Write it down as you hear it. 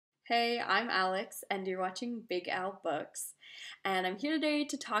Hey, I'm Alex, and you're watching Big Al Books. And I'm here today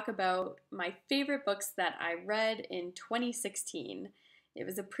to talk about my favorite books that I read in 2016. It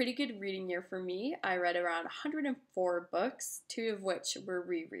was a pretty good reading year for me. I read around 104 books, two of which were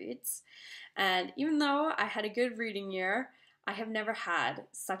rereads. And even though I had a good reading year, I have never had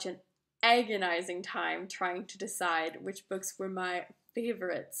such an agonizing time trying to decide which books were my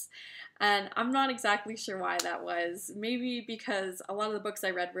favorites. And I'm not exactly sure why that was. Maybe because a lot of the books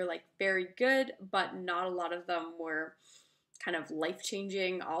I read were like very good, but not a lot of them were kind of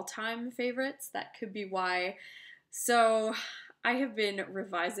life-changing all-time favorites. That could be why. So I have been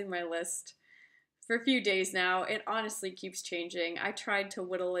revising my list for a few days now. It honestly keeps changing. I tried to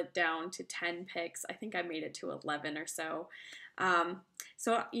whittle it down to 10 picks. I think I made it to 11 or so.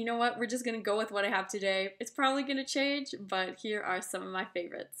 So you know what? We're just going to go with what I have today. It's probably going to change, but here are some of my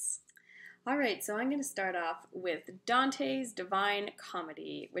favorites. Alright, so I'm going to start off with Dante's Divine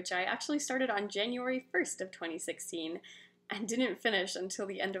Comedy, which I actually started on January 1st of 2016 and didn't finish until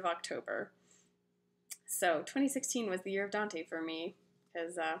the end of October. So 2016 was the year of Dante for me,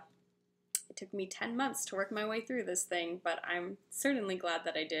 because it took me 10 months to work my way through this thing, but I'm certainly glad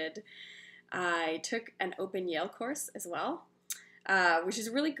that I did. I took an open Yale course as well, which is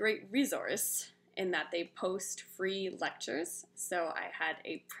a really great resource in that they post free lectures. So I had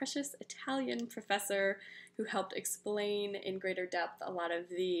a precious Italian professor who helped explain in greater depth a lot of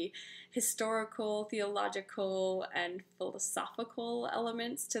the historical, theological, and philosophical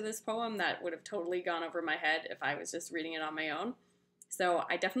elements to this poem that would have totally gone over my head if I was just reading it on my own. So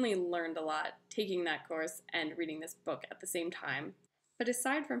I definitely learned a lot taking that course and reading this book at the same time. But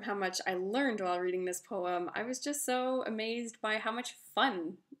aside from how much I learned while reading this poem, I was just so amazed by how much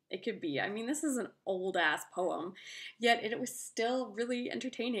fun it could be. I mean, this is an old-ass poem, yet it was still really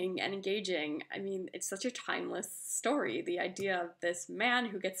entertaining and engaging. I mean, it's such a timeless story. The idea of this man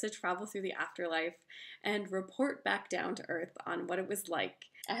who gets to travel through the afterlife and report back down to Earth on what it was like.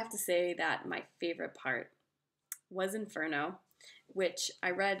 I have to say that my favorite part was Inferno, which I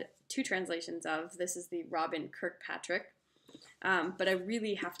read two translations of. This is the Robin Kirkpatrick. But I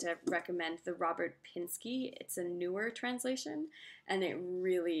really have to recommend the Robert Pinsky. It's a newer translation, and it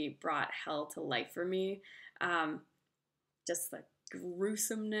really brought hell to life for me. Just the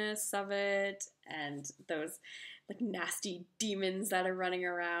gruesomeness of it, and those like nasty demons that are running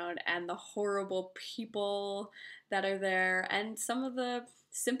around, and the horrible people that are there, and some of the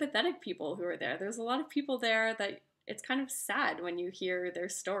sympathetic people who are there. There's a lot of people there that it's kind of sad when you hear their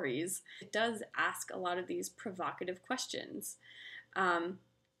stories. It does ask a lot of these provocative questions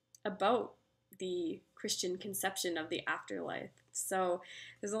about the Christian conception of the afterlife. So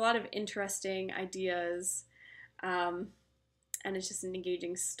there's a lot of interesting ideas, and it's just an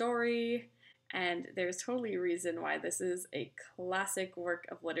engaging story, and there's totally a reason why this is a classic work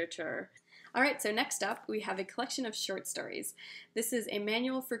of literature. Alright, so next up we have a collection of short stories. This is A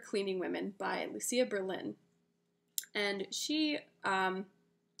Manual for Cleaning Women by Lucia Berlin. And she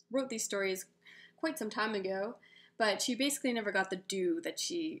wrote these stories quite some time ago, but she basically never got the due that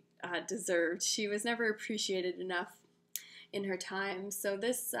she deserved. She was never appreciated enough in her time, so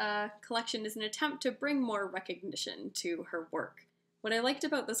this collection is an attempt to bring more recognition to her work. What I liked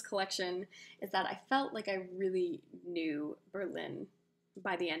about this collection is that I felt like I really knew Berlin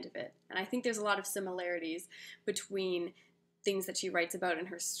by the end of it, and I think there's a lot of similarities between things that she writes about in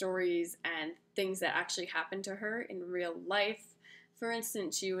her stories and things that actually happened to her in real life. For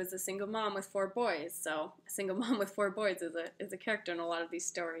instance, she was a single mom with 4 boys, so a single mom with 4 boys is a character in a lot of these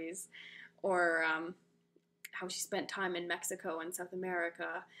stories. Or how she spent time in Mexico and South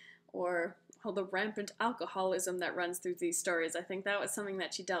America, or all the rampant alcoholism that runs through these stories. I think that was something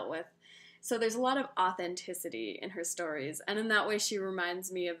that she dealt with. So there's a lot of authenticity in her stories, and in that way she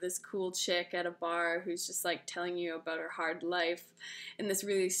reminds me of this cool chick at a bar who's just like telling you about her hard life in this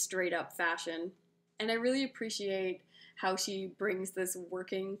really straight up fashion. And I really appreciate how she brings this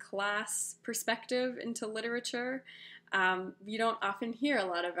working class perspective into literature. You don't often hear a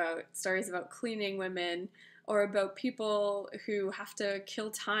lot about stories about cleaning women or about people who have to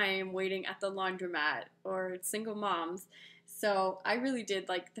kill time waiting at the laundromat or single moms. So I really did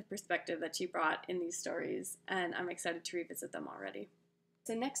like the perspective that she brought in these stories, and I'm excited to revisit them already.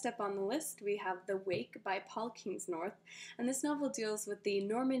 So next up on the list, we have The Wake by Paul Kingsnorth, and this novel deals with the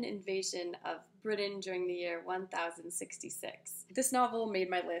Norman invasion of Britain during the year 1066. This novel made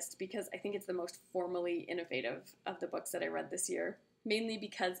my list because I think it's the most formally innovative of the books that I read this year, mainly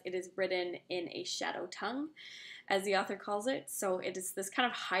because it is written in a shadow tongue, as the author calls it. So it is this kind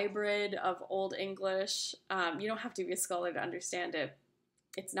of hybrid of Old English. You don't have to be a scholar to understand it,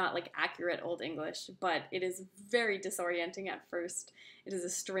 it's not like accurate Old English, but it is very disorienting at first. It is a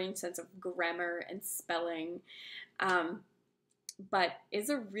strange sense of grammar and spelling. But it's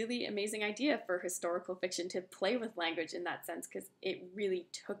a really amazing idea for historical fiction to play with language in that sense, because it really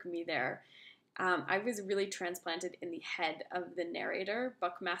took me there. I was really transplanted in the head of the narrator.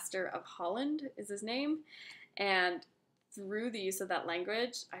 Buckmaster of Holland is his name. And through the use of that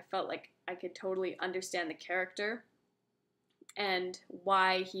language, I felt like I could totally understand the character and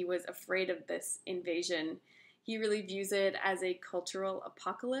why he was afraid of this invasion. He really views it as a cultural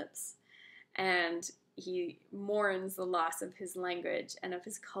apocalypse, and he mourns the loss of his language and of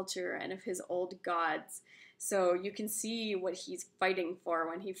his culture and of his old gods. So you can see what he's fighting for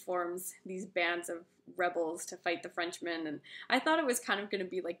when he forms these bands of rebels to fight the Frenchmen. And I thought it was kind of going to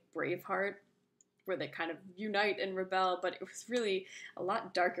be like Braveheart, where they kind of unite and rebel, but it was really a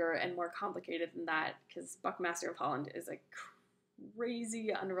lot darker and more complicated than that, because Buckmaster of Holland is a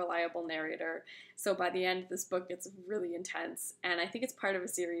crazy, unreliable narrator. So by the end, this book gets really intense, and I think it's part of a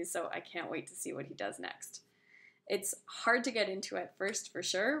series, so I can't wait to see what he does next. It's hard to get into at first, for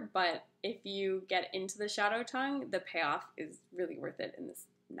sure, but if you get into the Shadow Tongue, the payoff is really worth it in this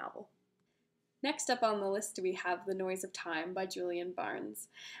novel. Next up on the list, we have The Noise of Time by Julian Barnes,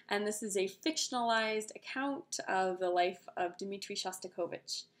 and this is a fictionalized account of the life of Dmitri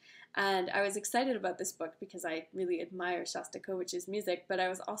Shostakovich. And I was excited about this book because I really admire Shostakovich's music, but I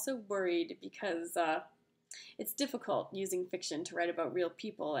was also worried because it's difficult using fiction to write about real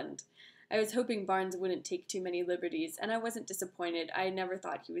people, and I was hoping Barnes wouldn't take too many liberties, and I wasn't disappointed. I never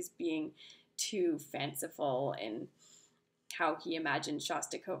thought he was being too fanciful in how he imagined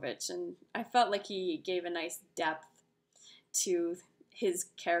Shostakovich, and I felt like he gave a nice depth to his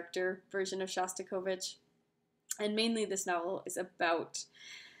character version of Shostakovich. And mainly this novel is about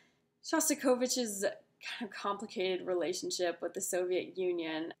Shostakovich's kind of complicated relationship with the Soviet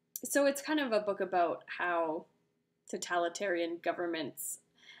Union. So it's kind of a book about how totalitarian governments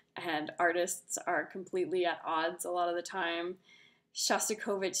and artists are completely at odds a lot of the time.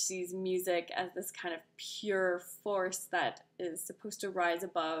 Shostakovich sees music as this kind of pure force that is supposed to rise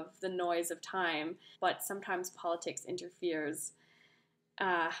above the noise of time, but sometimes politics interferes.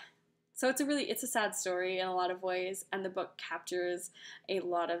 So it's a sad story in a lot of ways, and the book captures a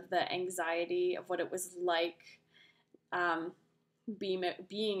lot of the anxiety of what it was like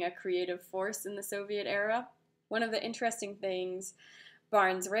being a creative force in the Soviet era. One of the interesting things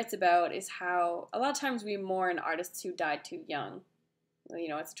Barnes writes about is how a lot of times we mourn artists who died too young. You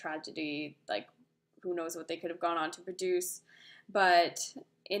know, it's a tragedy, like, who knows what they could have gone on to produce. But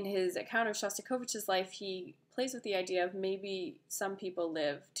in his account of Shostakovich's life, he plays with the idea of maybe some people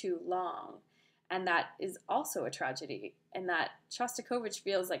live too long, and that is also a tragedy, and that Shostakovich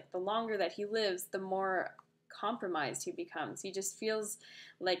feels like the longer that he lives, the more compromised he becomes. He just feels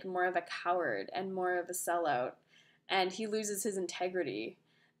like more of a coward and more of a sellout, and he loses his integrity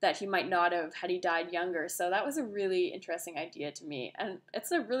that he might not have had he died younger. So that was a really interesting idea to me, and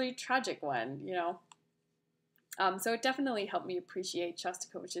it's a really tragic one, you know. So it definitely helped me appreciate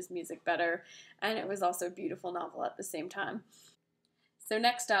Shostakovich's music better, and it was also a beautiful novel at the same time. So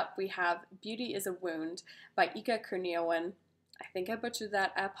next up, we have Beauty is a Wound by Ika Kurniawan. I think I butchered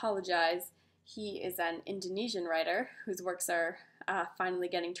that. I apologize. He is an Indonesian writer whose works are finally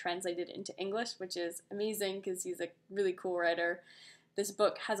getting translated into English, which is amazing because he's a really cool writer. This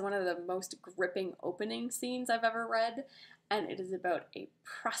book has one of the most gripping opening scenes I've ever read, and it is about a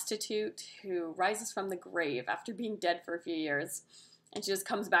prostitute who rises from the grave after being dead for a few years, and she just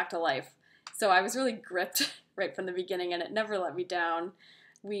comes back to life. So I was really gripped right from the beginning, and it never let me down.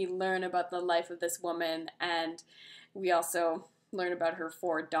 We learn about the life of this woman, and we also learn about her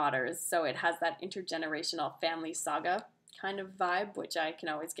 4 daughters, so it has that intergenerational family saga kind of vibe, which I can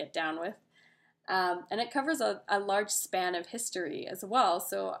always get down with. And it covers a large span of history as well.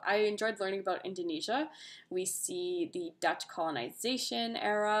 So I enjoyed learning about Indonesia. We see the Dutch colonization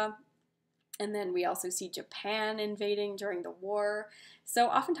era, and then we also see Japan invading during the war. So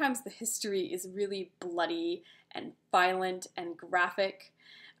oftentimes the history is really bloody and violent and graphic.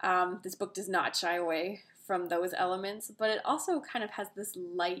 This book does not shy away from those elements, but it also kind of has this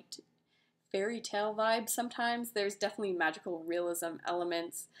light fairy tale vibe sometimes. There's definitely magical realism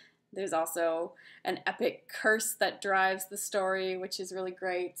elements. There's also an epic curse that drives the story, which is really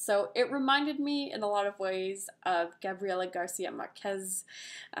great. So it reminded me in a lot of ways of Gabriela Garcia Marquez's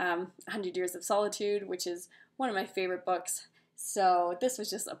 100 Years of Solitude, which is one of my favorite books. So this was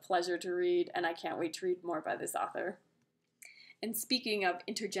just a pleasure to read, and I can't wait to read more by this author. And speaking of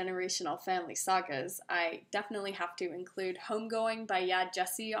intergenerational family sagas, I definitely have to include Homegoing by Yaa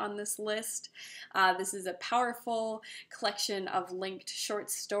Gyasi on this list. This is a powerful collection of linked short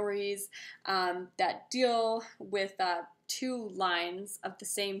stories that deal with two lines of the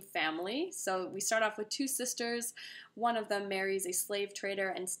same family. So we start off with two sisters. One of them marries a slave trader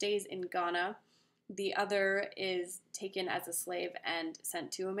and stays in Ghana. The other is taken as a slave and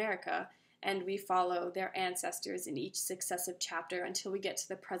sent to America. And we follow their ancestors in each successive chapter until we get to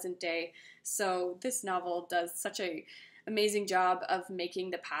the present day. So this novel does such an amazing job of making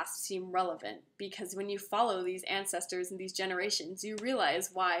the past seem relevant, because when you follow these ancestors and these generations, you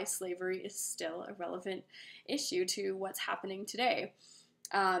realize why slavery is still a relevant issue to what's happening today.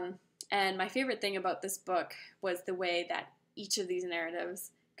 And my favorite thing about this book was the way that each of these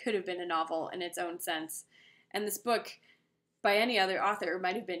narratives could have been a novel in its own sense. And this book, by any other author,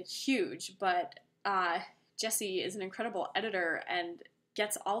 might have been huge, but Gyasi is an incredible editor and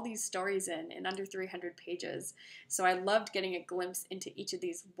gets all these stories in under 300 pages. So I loved getting a glimpse into each of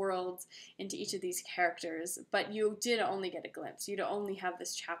these worlds, into each of these characters, but you did only get a glimpse. You'd only have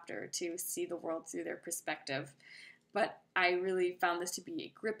this chapter to see the world through their perspective. But I really found this to be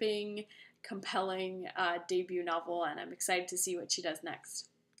a gripping, compelling debut novel, and I'm excited to see what she does next.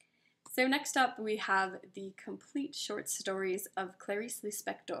 So next up, we have the complete short stories of Clarice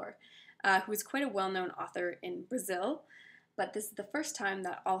Lispector, who is quite a well-known author in Brazil, but this is the first time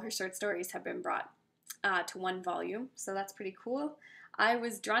that all her short stories have been brought to one volume, so that's pretty cool. I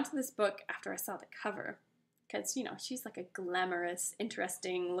was drawn to this book after I saw the cover, because, you know, she's like a glamorous,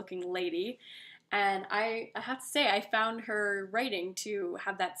 interesting-looking lady, and I have to say, I found her writing to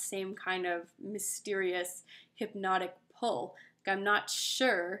have that same kind of mysterious, hypnotic pull. Like, I'm not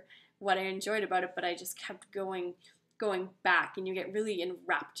sure what I enjoyed about it, but I just kept going back, and you get really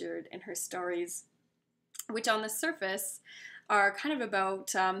enraptured in her stories, which on the surface are kind of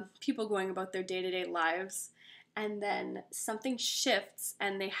about people going about their day-to-day lives, and then something shifts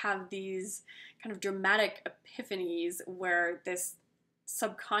and they have these kind of dramatic epiphanies where this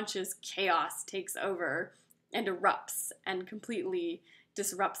subconscious chaos takes over and erupts and completely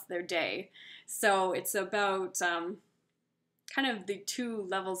disrupts their day. So it's about kind of the two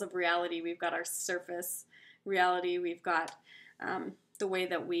levels of reality. We've got our surface reality, we've got the way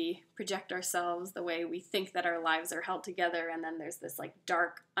that we project ourselves, the way we think that our lives are held together, and then there's this like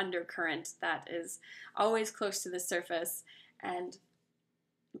dark undercurrent that is always close to the surface, and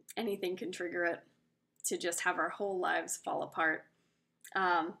anything can trigger it to just have our whole lives fall apart.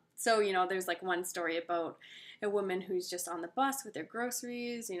 So, you know, there's like one story about a woman who's just on the bus with her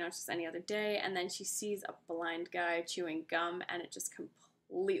groceries, you know, just any other day, and then she sees a blind guy chewing gum, and it just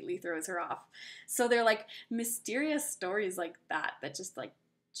completely throws her off. So they're like mysterious stories like that just like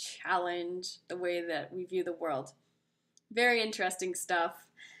challenge the way that we view the world. Very interesting stuff.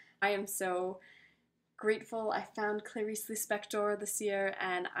 I am so grateful I found Clarice Lispector this year,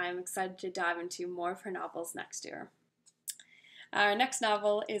 and I'm excited to dive into more of her novels next year. Our next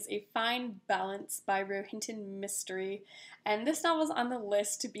novel is A Fine Balance by Rohinton Mistry, and this novel's on the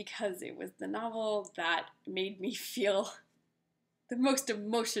list because it was the novel that made me feel the most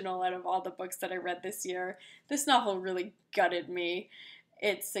emotional out of all the books that I read this year. This novel really gutted me.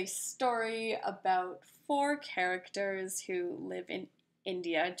 It's a story about 4 characters who live in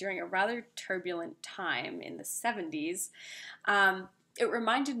India during a rather turbulent time in the 70s. It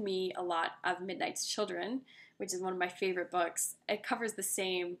reminded me a lot of Midnight's Children, which is one of my favorite books. It covers the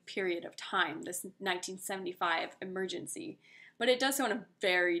same period of time, this 1975 emergency, but it does so in a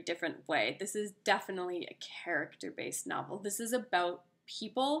very different way. This is definitely a character-based novel. This is about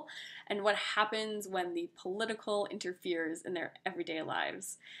people and what happens when the political interferes in their everyday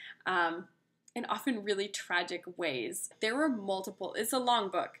lives, in often really tragic ways. There were multiple, it's a long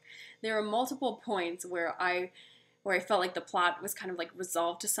book, there were multiple points where I felt like the plot was kind of like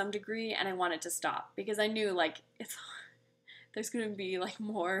resolved to some degree, and I wanted to stop because I knew like there's going to be like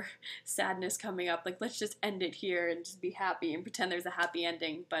more sadness coming up. Like, let's just end it here and just be happy and pretend there's a happy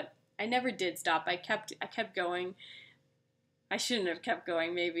ending. But I never did stop. I kept going. I shouldn't have kept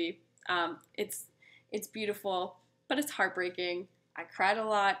going. Maybe it's beautiful, but it's heartbreaking. I cried a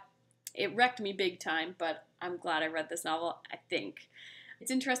lot. It wrecked me big time, but I'm glad I read this novel, I think. It's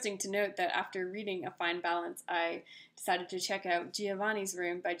interesting to note that after reading A Fine Balance, I decided to check out Giovanni's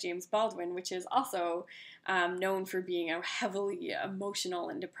Room by James Baldwin, which is also known for being a heavily emotional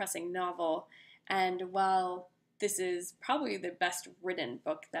and depressing novel. And while this is probably the best written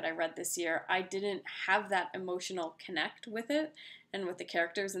book that I read this year, I didn't have that emotional connect with it and with the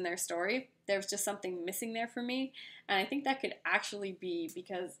characters and their story. There was just something missing there for me. And I think that could actually be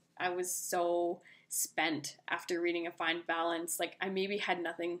because I was so spent after reading A Fine Balance. Like, I maybe had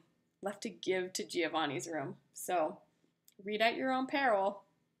nothing left to give to Giovanni's room. So read at your own peril.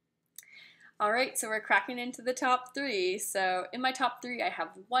 All right, so we're cracking into the top 3. So in my top 3, I have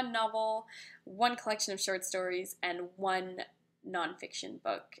 1 novel, 1 collection of short stories, and 1 nonfiction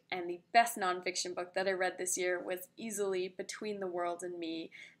book. And the best nonfiction book that I read this year was easily Between the World and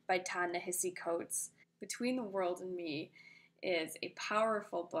Me by Nehisi-Coates. Between the World and Me is a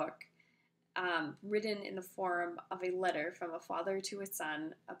powerful book written in the form of a letter from a father to a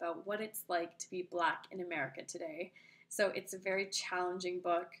son about what it's like to be Black in America today. So it's a very challenging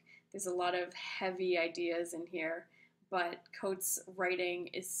book. There's a lot of heavy ideas in here, but Coates' writing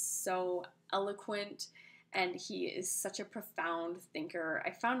is so eloquent, and he is such a profound thinker.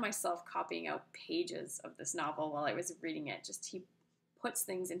 I found myself copying out pages of this novel while I was reading it. He puts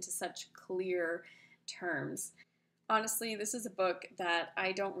things into such clear terms. Honestly, this is a book that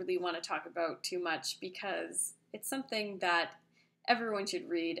I don't really want to talk about too much because it's something that everyone should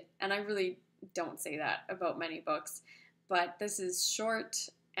read, and I really don't say that about many books. But this is short,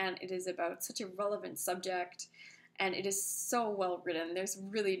 and it is about such a relevant subject, and it is so well written. There's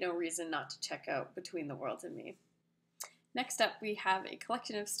really no reason not to check out Between the World and Me. Next up, we have a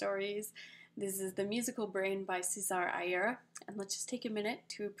collection of stories. This is The Musical Brain by Cesar Aira, and let's just take a minute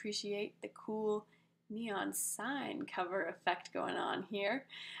to appreciate the cool neon sign cover effect going on here.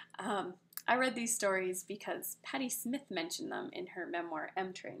 I read these stories because Patti Smith mentioned them in her memoir,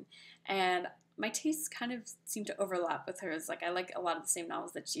 M Train, and my tastes kind of seem to overlap with hers. Like, I like a lot of the same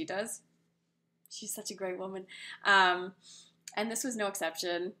novels that she does. She's such a great woman. And this was no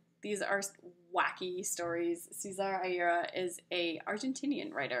exception. These are wacky stories. Cesar Aira is an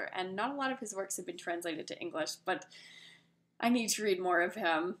Argentinian writer, and not a lot of his works have been translated to English, but I need to read more of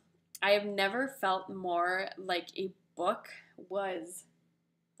him. I have never felt more like a book was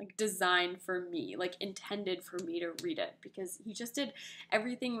like designed for me, like intended for me to read it, because he just did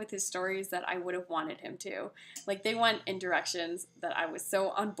everything with his stories that I would have wanted him to. Like, they went in directions that I was so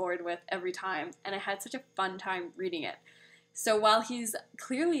on board with every time, and I had such a fun time reading it. So while he's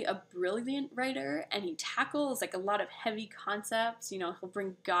clearly a brilliant writer and he tackles like a lot of heavy concepts, you know, he'll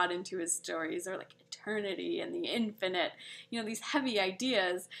bring God into his stories, or like eternity and the infinite, you know, these heavy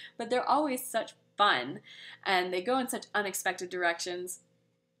ideas, but they're always such fun and they go in such unexpected directions.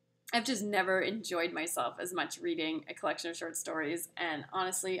 I've just never enjoyed myself as much reading a collection of short stories, and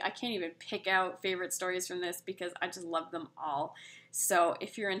honestly, I can't even pick out favorite stories from this because I just love them all. So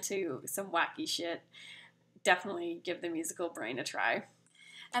if you're into some wacky shit, definitely give The Musical Brain a try.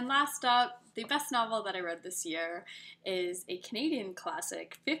 And last up, the best novel that I read this year is a Canadian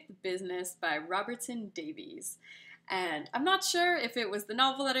classic, Fifth Business by Robertson Davies. And I'm not sure if it was the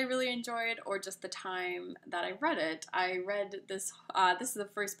novel that I really enjoyed or just the time that I read it. I read this, this is the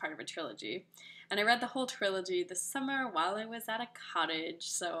first part of a trilogy. And I read the whole trilogy this summer while I was at a cottage.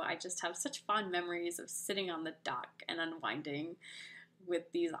 So I just have such fond memories of sitting on the dock and unwinding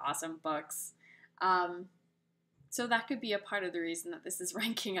with these awesome books. So that could be a part of the reason that this is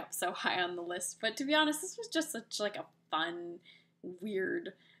ranking up so high on the list. But to be honest, this was just such like a fun,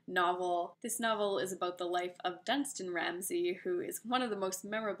 weird novel. This novel is about the life of Dunstan Ramsay, who is one of the most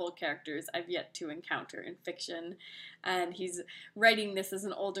memorable characters I've yet to encounter in fiction. And he's writing this as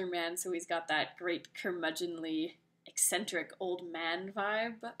an older man, so he's got that great curmudgeonly, eccentric old man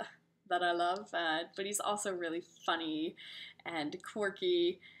vibe that I love. But he's also really funny and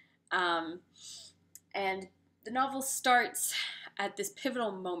quirky. And the novel starts at this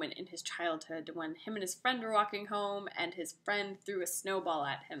pivotal moment in his childhood when him and his friend were walking home and his friend threw a snowball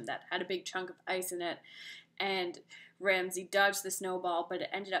at him that had a big chunk of ice in it, and Ramsay dodged the snowball, but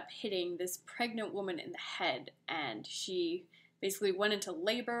it ended up hitting this pregnant woman in the head, and she basically went into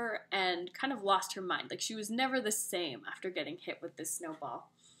labor and kind of lost her mind. Like, she was never the same after getting hit with this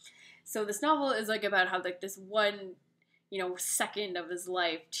snowball. So this novel is like about how like this one, you know, second of his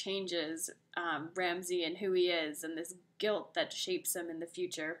life changes Ramsay and who he is, and this guilt that shapes him in the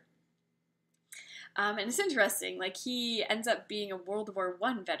future. And it's interesting, like, he ends up being a World War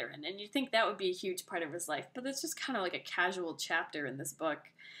I veteran, and you'd think that would be a huge part of his life, but it's just kind of like a casual chapter in this book.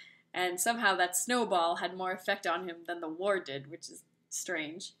 And somehow that snowball had more effect on him than the war did, which is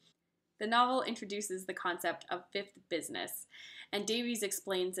strange. The novel introduces the concept of fifth business, and Davies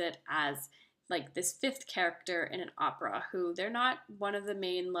explains it as like this fifth character in an opera who they're not one of the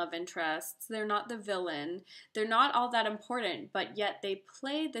main love interests, they're not the villain, they're not all that important, but yet they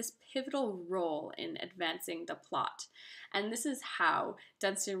play this pivotal role in advancing the plot. And this is how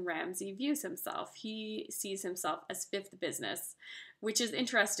Dunstan Ramsay views himself. He sees himself as fifth business, which is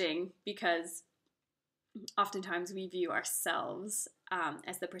interesting because oftentimes we view ourselves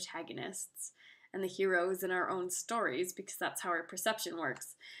as the protagonists, and the heroes in our own stories because that's how our perception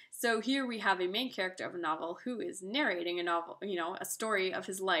works. So here we have a main character of a novel who is narrating a novel, a story of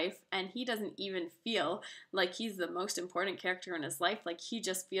his life, and he doesn't even feel like he's the most important character in his life. Like, he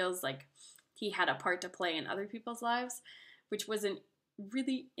just feels like he had a part to play in other people's lives, which was a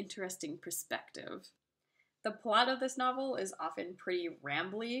really interesting perspective. The plot of this novel is often pretty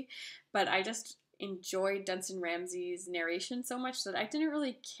rambly, but I just enjoyed Duncan Ramsey's narration so much that I didn't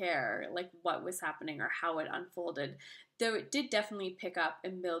really care like what was happening or how it unfolded, though it did definitely pick up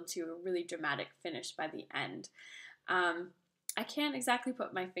and build to a really dramatic finish by the end. I can't exactly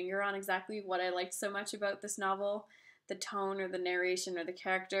put my finger on exactly what I liked so much about this novel, the tone or the narration or the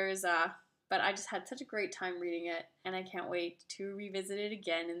characters, but I just had such a great time reading it, and I can't wait to revisit it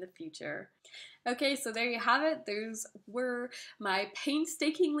again in the future. Okay, so there you have it. Those were my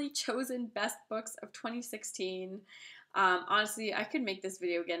painstakingly chosen best books of 2016. Honestly, I could make this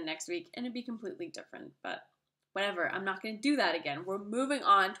video again next week and it'd be completely different, but whatever. I'm not going to do that again. We're moving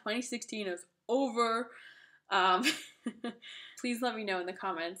on. 2016 is over. Please let me know in the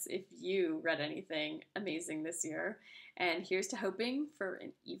comments if you read anything amazing this year. And here's to hoping for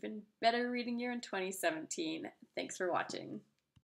an even better reading year in 2017. Thanks for watching.